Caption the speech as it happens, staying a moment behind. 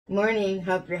Morning.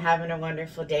 Hope you're having a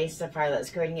wonderful day so far. Let's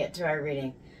go ahead and get to our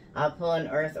reading. I'll pull an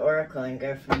Earth Oracle and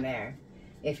go from there.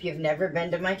 If you've never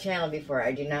been to my channel before,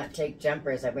 I do not take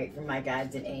jumpers. I wait for my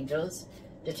guides and angels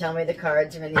to tell me the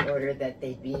cards are in the order that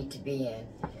they need to be in.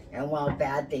 And while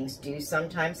bad things do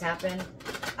sometimes happen,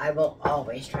 I will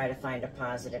always try to find a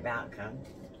positive outcome.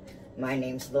 My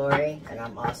name's Lori, and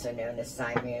I'm also known as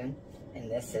Sighmoon, and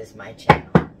this is my channel.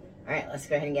 All right, let's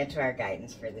go ahead and get to our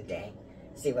guidance for the day.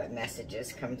 See what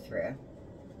messages come through.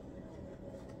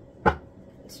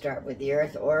 Let's start with the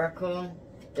Earth Oracle,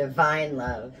 Divine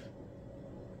Love.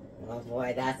 Oh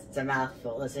boy, that's a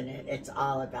mouthful, isn't it? It's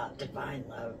all about divine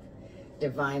love.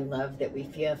 Divine love that we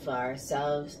feel for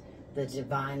ourselves, the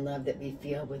divine love that we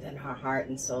feel within our heart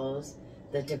and souls,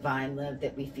 the divine love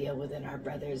that we feel within our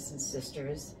brothers and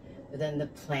sisters, within the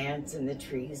plants and the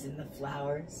trees and the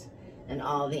flowers and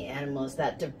all the animals,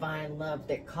 that divine love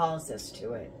that calls us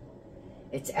to it.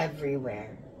 It's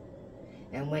everywhere.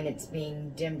 And when it's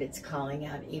being dimmed, it's calling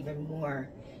out even more.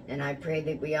 And I pray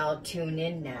that we all tune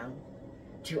in now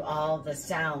to all the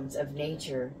sounds of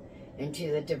nature and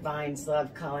to the divine's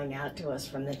love calling out to us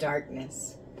from the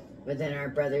darkness within our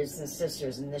brothers and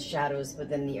sisters and the shadows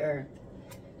within the earth,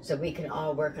 so we can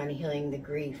all work on healing the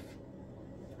grief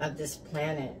of this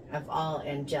planet, of all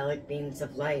angelic beings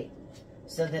of light,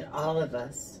 so that all of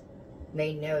us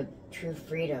may know true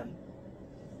freedom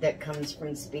that comes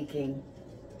from speaking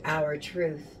our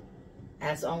truth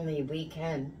as only we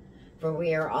can. For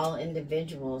we are all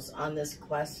individuals on this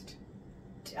quest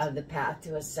of the path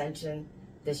to ascension,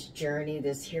 this journey,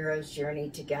 this hero's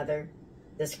journey together,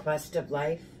 this quest of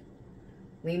life.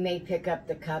 We may pick up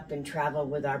the cup and travel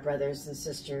with our brothers and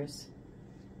sisters,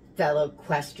 fellow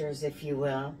questers, if you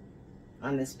will,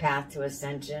 on this path to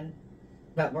ascension,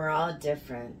 but we're all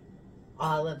different,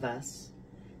 all of us.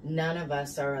 None of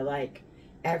us are alike.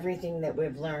 Everything that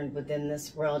we've learned within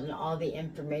this world and all the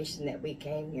information that we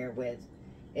came here with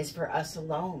is for us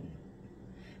alone.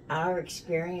 Our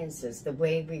experiences, the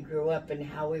way we grew up and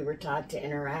how we were taught to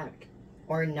interact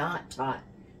or not taught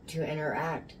to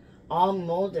interact, all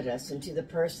molded us into the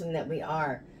person that we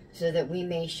are, so that we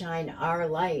may shine our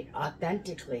light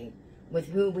authentically with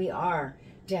who we are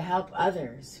to help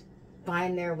others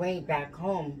find their way back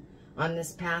home on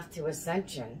this path to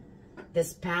ascension,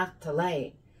 this path to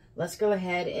light. Let's go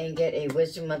ahead and get a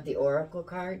Wisdom of the Oracle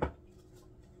card.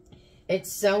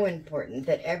 It's so important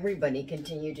that everybody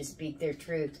continue to speak their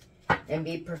truth and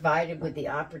be provided with the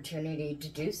opportunity to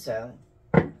do so.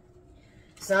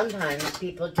 Sometimes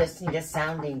people just need a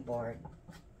sounding board.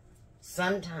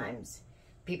 Sometimes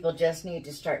people just need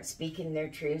to start speaking their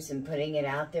truths and putting it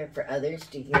out there for others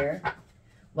to hear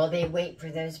while they wait for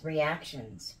those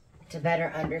reactions to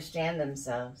better understand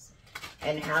themselves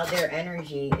and how their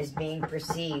energy is being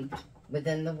perceived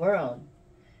within the world.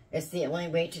 It's the only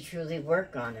way to truly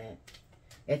work on it.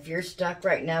 If you're stuck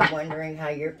right now wondering how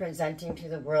you're presenting to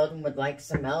the world and would like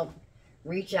some help,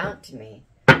 reach out to me.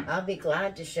 I'll be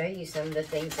glad to show you some of the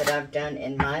things that I've done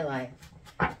in my life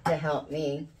to help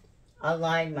me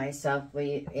align myself,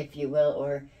 if you will,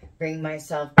 or bring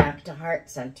myself back to heart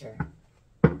center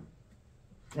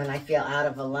when I feel out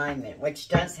of alignment, which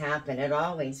does happen. It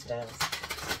always does.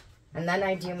 And then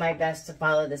I do my best to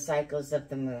follow the cycles of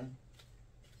the moon.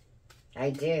 I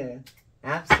do.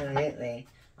 Absolutely.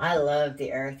 I love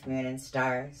the earth, moon, and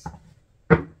stars.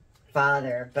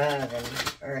 Father above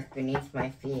and earth beneath my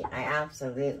feet. I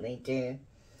absolutely do.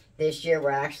 This year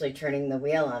we're actually turning the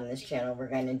wheel on this channel. We're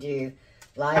going to do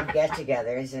live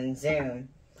get-togethers in Zoom.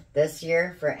 This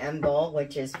year for Mbol,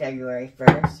 which is February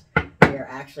 1st, we are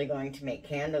actually going to make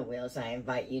candle wheels. I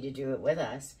invite you to do it with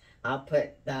us. I'll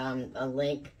put a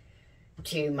link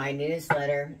to my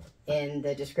newsletter in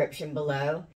the description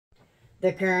below.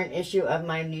 The current issue of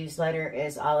my newsletter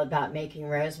is all about making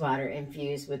rosewater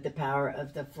infused with the power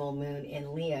of the full moon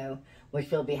in Leo,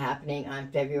 which will be happening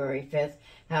on February 5th.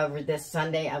 However, this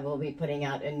Sunday I will be putting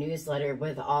out a newsletter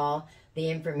with all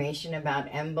the information about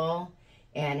Mbol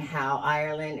and how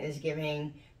Ireland is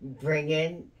giving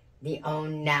Brigid the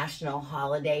own national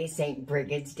holiday, St.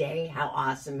 Brigid's Day. How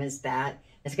awesome is that?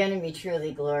 It's going to be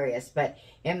truly glorious. But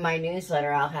in my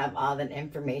newsletter, I'll have all that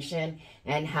information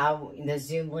and how the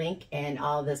Zoom link and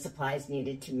all the supplies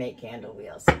needed to make candle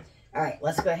wheels. All right,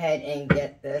 let's go ahead and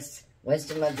get this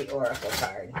Wisdom of the Oracle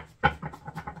card.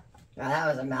 Now, that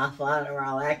was a mouthful. I don't know where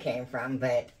all that came from,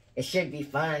 but it should be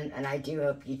fun, and I do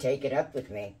hope you take it up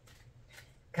with me.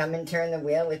 Come and turn the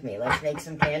wheel with me. Let's make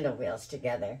some candle wheels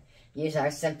together. Use our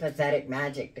sympathetic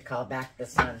magic to call back the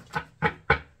sun.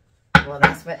 Well,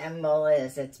 that's what Mbol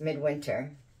is. It's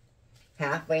midwinter.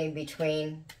 Halfway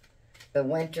between the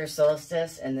winter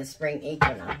solstice and the spring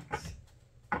equinox.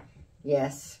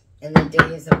 Yes, in the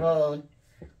days of old,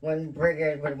 when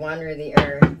Brigid would wander the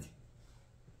earth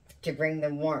to bring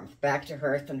the warmth back to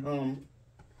hearth and home.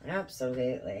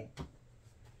 Absolutely.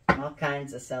 All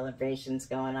kinds of celebrations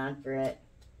going on for it.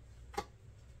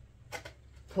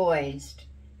 Poised,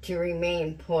 to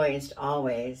remain poised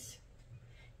always,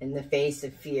 in the face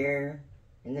of fear,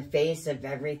 in the face of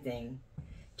everything.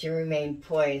 To remain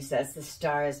poised as the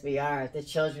stars we are, the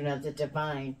children of the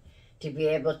divine, to be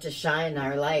able to shine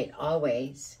our light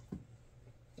always.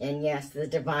 And yes, the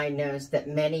divine knows that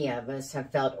many of us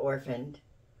have felt orphaned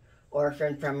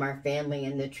from our family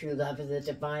and the true love of the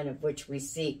divine of which we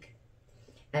seek.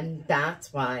 And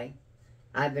that's why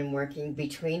I've been working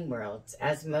between worlds,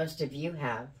 as most of you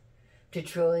have, to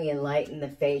truly enlighten the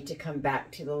fae to come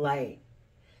back to the light,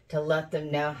 to let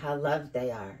them know how loved they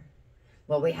are.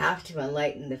 Well, we have to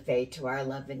enlighten the fae to our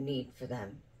love and need for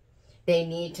them. They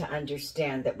need to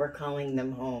understand that we're calling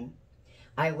them home.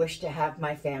 I wish to have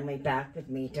my family back with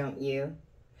me, don't you?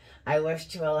 I wish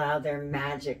to allow their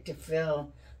magic to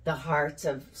fill the hearts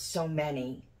of so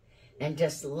many and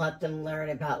just let them learn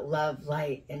about love,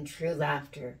 light, and true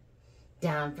laughter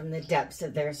down from the depths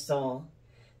of their soul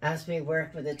as we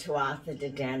work with the Tuatha De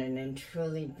Danann and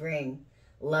truly bring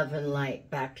love and light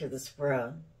back to this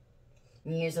world.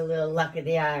 And use a little luck of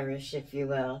the Irish, if you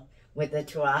will, with the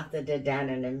Tuatha De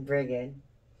Danann and Brigid.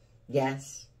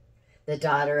 Yes, the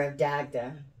daughter of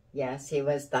Dagda. Yes, he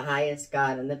was the highest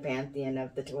god in the pantheon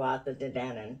of the Tuatha De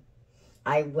Danann.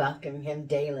 I welcome him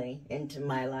daily into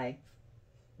my life.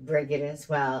 Brigid as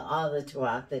well, all the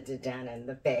Tuatha De Danann,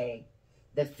 the fae,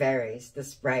 the fairies, the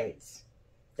sprites,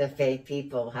 the fae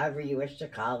people, however you wish to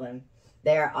call them.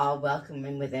 They are all welcome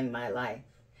and within my life.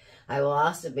 I will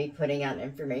also be putting out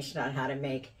information on how to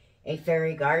make a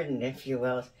fairy garden, if you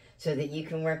will, so that you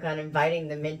can work on inviting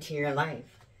them into your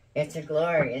life. It's a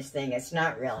glorious thing. It's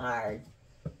not real hard.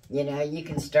 You know, you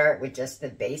can start with just the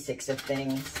basics of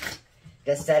things.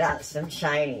 Just set out some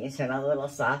shinies in a little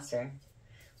saucer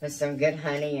with some good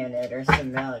honey in it or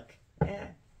some milk. Yeah.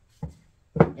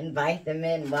 Invite them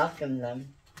in, welcome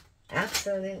them.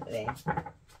 Absolutely.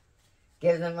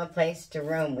 Give them a place to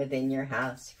roam within your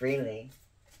house freely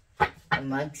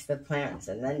amongst the plants,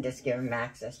 and then just give them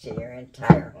access to your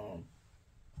entire home.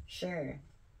 Sure.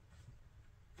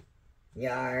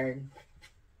 Yard,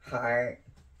 heart,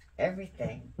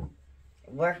 everything.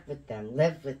 Work with them,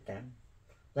 live with them.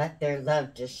 Let their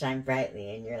love just shine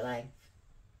brightly in your life.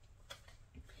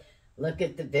 Look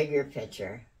at the bigger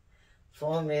picture.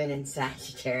 Full moon in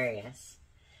Sagittarius.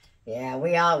 Yeah,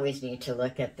 we always need to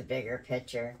look at the bigger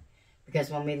picture, because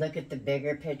when we look at the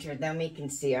bigger picture, then we can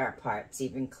see our parts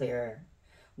even clearer.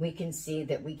 We can see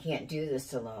that we can't do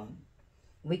this alone.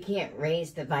 We can't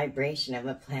raise the vibration of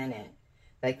a planet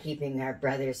by keeping our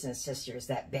brothers and sisters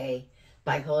at bay,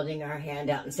 by holding our hand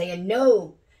out and saying,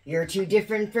 no, you're too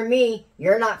different from me.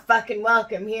 You're not fucking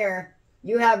welcome here.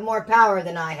 You have more power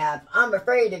than I have. I'm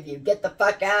afraid of you. Get the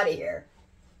fuck out of here.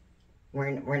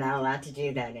 We're not allowed to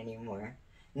do that anymore.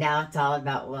 Now it's all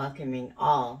about welcoming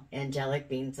all angelic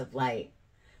beings of light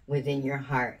within your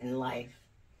heart and life,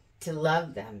 to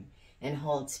love them and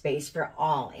hold space for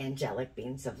all angelic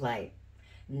beings of light,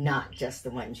 not just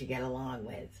the ones you get along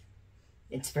with.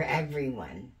 It's for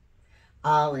everyone,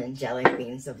 all angelic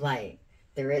beings of light.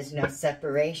 There is no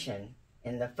separation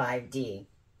in the 5D,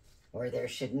 or there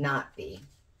should not be.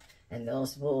 And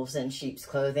those wolves in sheep's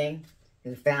clothing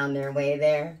who found their way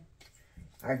there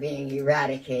are being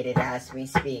eradicated as we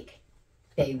speak.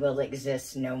 They will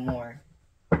exist no more.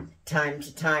 Time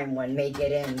to time one may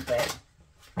get in, but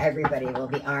everybody will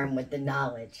be armed with the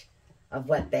knowledge of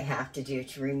what they have to do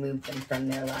to remove them from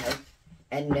their life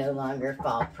and no longer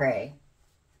fall prey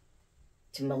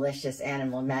to malicious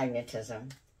animal magnetism.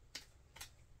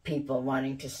 People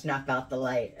wanting to snuff out the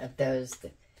light of those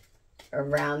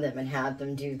around them and have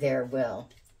them do their will.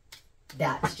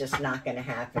 That's just not going to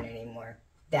happen anymore.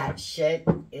 That shit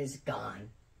is gone.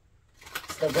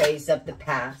 It's the ways of the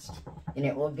past, and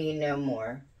it will be no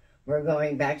more. We're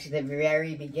going back to the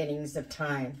very beginnings of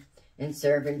time and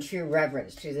serve in true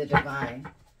reverence to the divine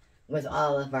with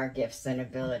all of our gifts and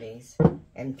abilities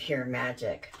and pure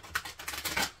magic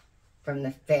from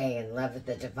the fae and love of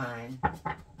the divine.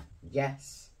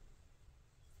 Yes.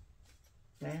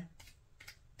 Yeah.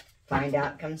 Find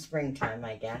out come springtime,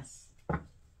 I guess.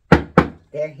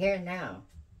 They're here now.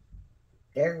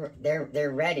 They're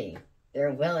ready.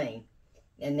 They're willing.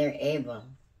 And they're able.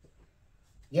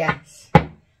 Yes.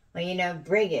 Well, you know,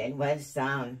 Brigid was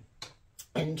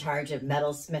in charge of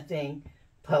metalsmithing,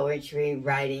 poetry,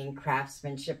 writing,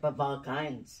 craftsmanship of all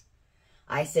kinds.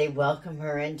 I say welcome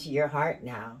her into your heart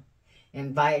now.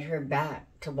 Invite her back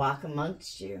to walk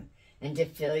amongst you and to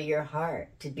fill your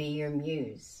heart, to be your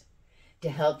muse, to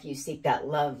help you seek that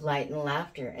love, light, and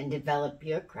laughter and develop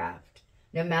your craft,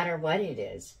 no matter what it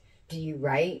is. Do you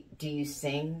write? Do you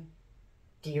sing?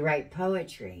 Do you write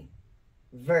poetry,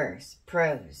 verse,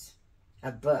 prose,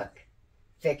 a book,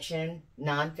 fiction,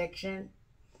 nonfiction?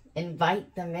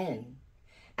 Invite them in.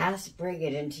 Ask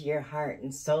Brigid into your heart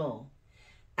and soul.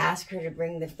 Ask her to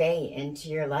bring the Fae into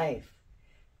your life,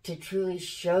 to truly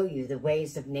show you the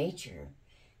ways of nature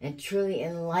and truly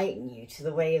enlighten you to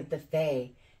the way of the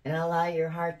Fae, and allow your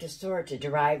heart to soar to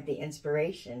derive the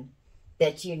inspiration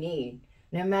that you need,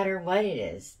 no matter what it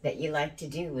is that you like to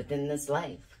do within this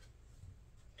life.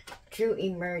 True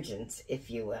emergence, if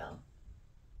you will.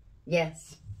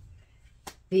 Yes.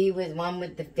 Be one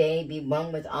with the Fae, be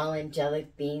one with all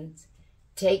angelic beings.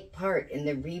 Take part in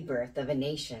the rebirth of a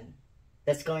nation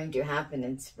that's going to happen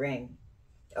in spring.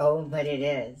 Oh, but it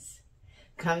is.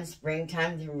 Come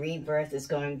springtime, the rebirth is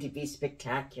going to be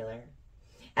spectacular.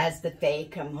 As the Fae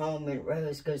come home and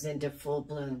Rose goes into full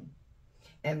bloom,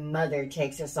 and Mother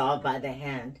takes us all by the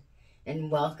hand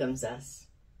and welcomes us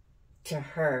to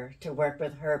her, to work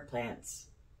with her plants,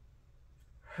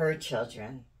 her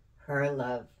children, her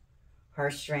love,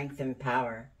 her strength and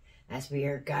power, as we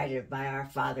are guided by our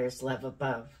Father's love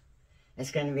above.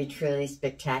 It's going to be truly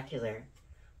spectacular.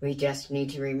 We just need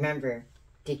to remember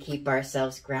to keep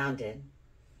ourselves grounded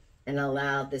and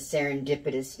allow the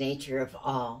serendipitous nature of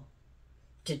all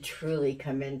to truly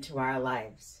come into our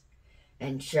lives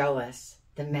and show us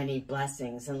the many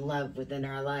blessings and love within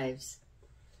our lives.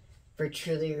 For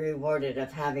truly rewarded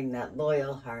of having that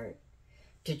loyal heart,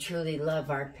 to truly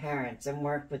love our parents and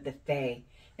work with the Fae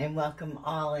and welcome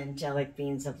all angelic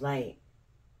beings of light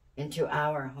into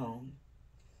our home,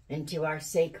 into our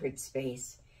sacred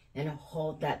space, and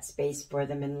hold that space for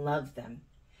them and love them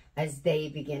as they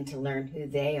begin to learn who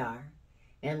they are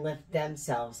and lift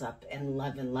themselves up in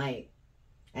love and light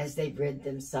as they rid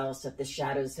themselves of the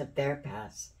shadows of their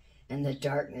past and the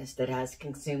darkness that has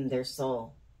consumed their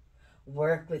soul.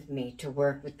 Work with me to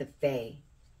work with the Fae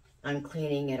on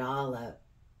cleaning it all up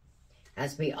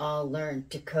as we all learn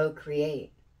to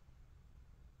co-create.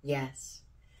 Yes,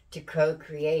 to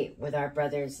co-create with our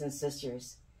brothers and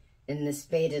sisters in this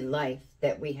fated life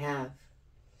that we have,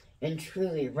 and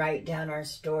truly write down our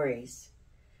stories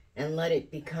and let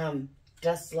it become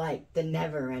just like the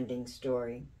never-ending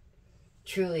story.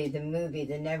 Truly the movie,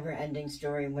 The Never-Ending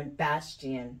Story, when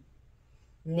Bastian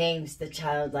names the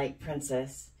childlike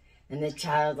princess, and the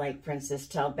childlike princess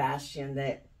tells Bastian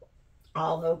that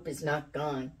all hope is not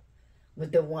gone.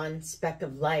 With the one speck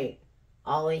of light,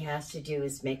 all he has to do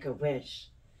is make a wish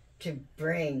to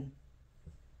bring,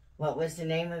 what was the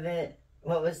name of it?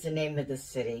 What was the name of the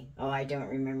city? Oh, I don't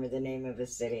remember the name of the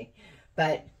city.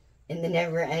 But in the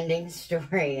never-ending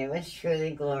story, it was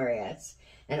truly glorious.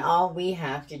 And all we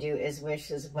have to do is wish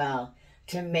as well,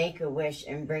 to make a wish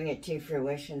and bring it to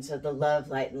fruition so the love,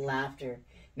 light, and laughter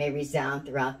may resound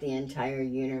throughout the entire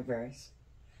universe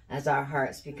as our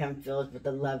hearts become filled with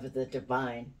the love of the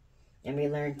divine, and we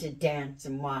learn to dance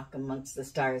and walk amongst the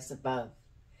stars above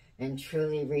and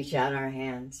truly reach out our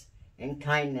hands in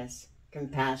kindness,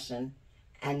 compassion,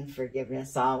 and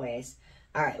forgiveness always.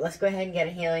 All right, let's go ahead and get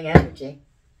a healing energy.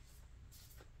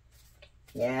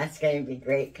 Yeah, it's going to be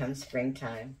great come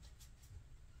springtime.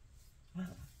 Wow.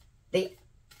 The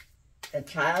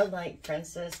childlike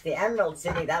princess, the Emerald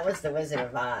City, that was the Wizard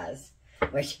of Oz,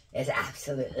 which is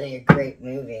absolutely a great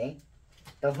movie.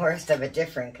 The worst of a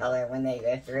different color when they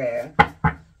go through.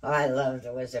 Oh, I love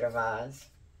the Wizard of Oz.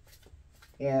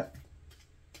 Yep.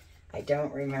 I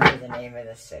don't remember the name of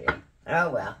the city. Oh,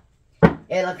 well.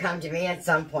 It'll come to me at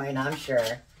some point, I'm sure.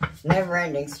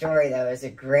 Never-ending Story, though, is a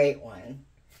great one.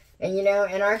 And, you know,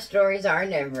 and our stories are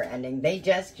never-ending. They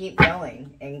just keep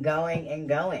going and going and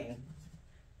going.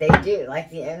 They do, like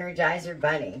the Energizer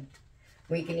Bunny.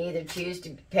 We can either choose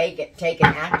to take an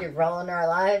active role in our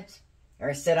lives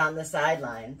or sit on the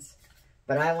sidelines.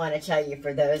 But I want to tell you,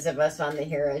 for those of us on the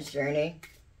hero's journey,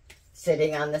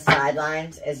 sitting on the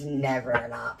sidelines is never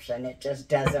an option. It just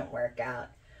doesn't work out.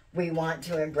 We want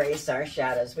to embrace our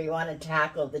shadows. We want to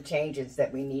tackle the changes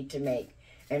that we need to make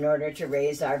in order to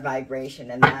raise our vibration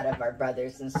and that of our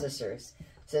brothers and sisters,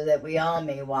 so that we all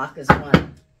may walk as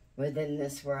one within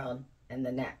this world and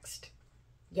the next.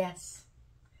 Yes,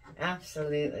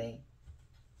 absolutely.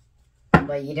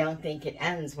 Well, you don't think it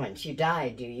ends once you die,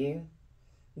 do you?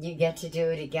 You get to do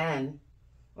it again,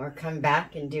 or come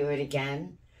back and do it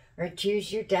again, or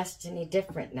choose your destiny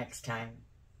different next time.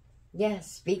 Yes,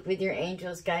 speak with your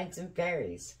angels, guides, and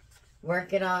fairies.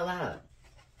 Work it all out.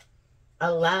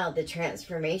 Allow the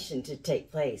transformation to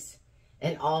take place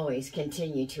and always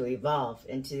continue to evolve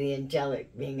into the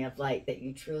angelic being of light that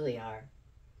you truly are.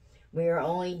 We are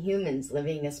only humans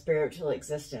living a spiritual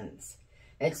existence.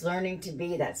 It's learning to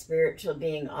be that spiritual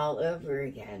being all over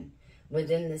again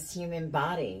within this human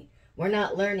body. We're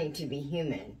not learning to be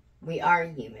human. We are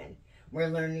human. We're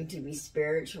learning to be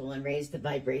spiritual and raise the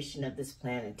vibration of this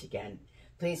planet again.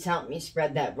 Please help me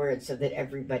spread that word so that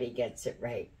everybody gets it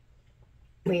right.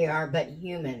 We are but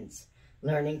humans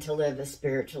learning to live a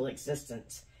spiritual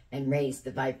existence and raise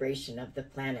the vibration of the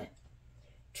planet.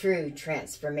 True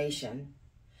transformation.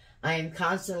 I am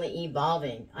constantly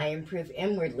evolving. I improve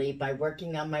inwardly by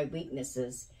working on my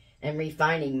weaknesses and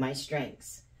refining my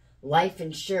strengths. Life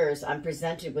ensures I'm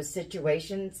presented with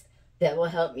situations that will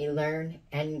help me learn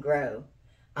and grow.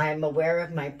 I am aware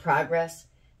of my progress,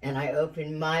 and I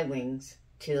open my wings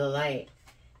to the light.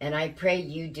 And I pray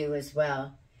you do as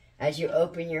well. As you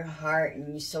open your heart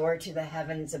and you soar to the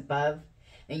heavens above,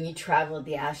 and you travel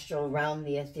the astral realm,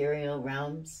 the ethereal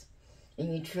realms,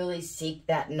 and you truly seek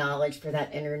that knowledge for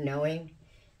that inner knowing,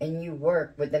 and you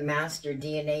work with the master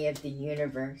DNA of the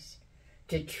universe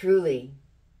to truly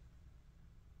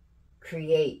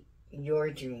create your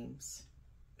dreams,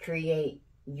 create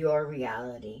your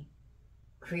reality,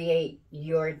 create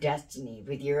your destiny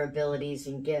with your abilities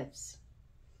and gifts.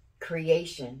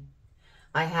 Creation.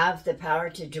 I have the power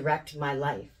to direct my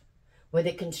life. With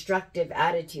a constructive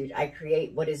attitude, I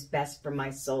create what is best for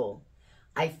my soul.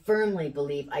 I firmly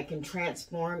believe I can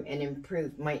transform and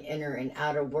improve my inner and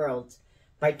outer worlds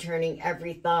by turning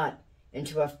every thought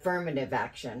into affirmative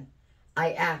action.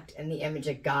 I act in the image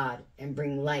of God and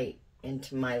bring light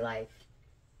into my life.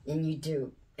 And you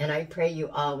do. And I pray you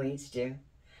always do.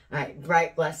 All right,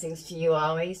 bright blessings to you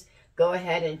always. Go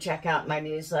ahead and check out my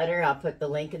newsletter. I'll put the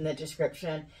link in the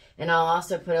description. And I'll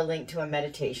also put a link to a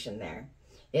meditation there.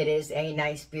 It is a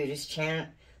nice Buddhist chant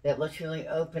that will truly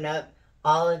open up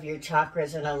all of your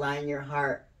chakras and align your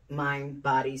heart, mind,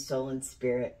 body, soul, and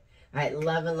spirit. All right,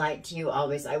 love and light to you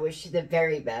always. I wish you the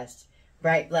very best.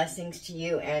 Bright blessings to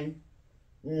you, and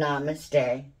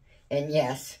namaste. And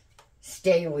yes,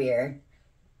 stay weird.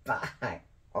 Bye.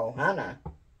 Ohana.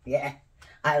 Yeah,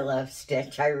 I love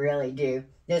Stitch. I really do.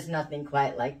 There's nothing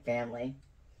quite like family.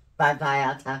 Bye-bye.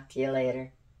 I'll talk to you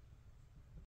later.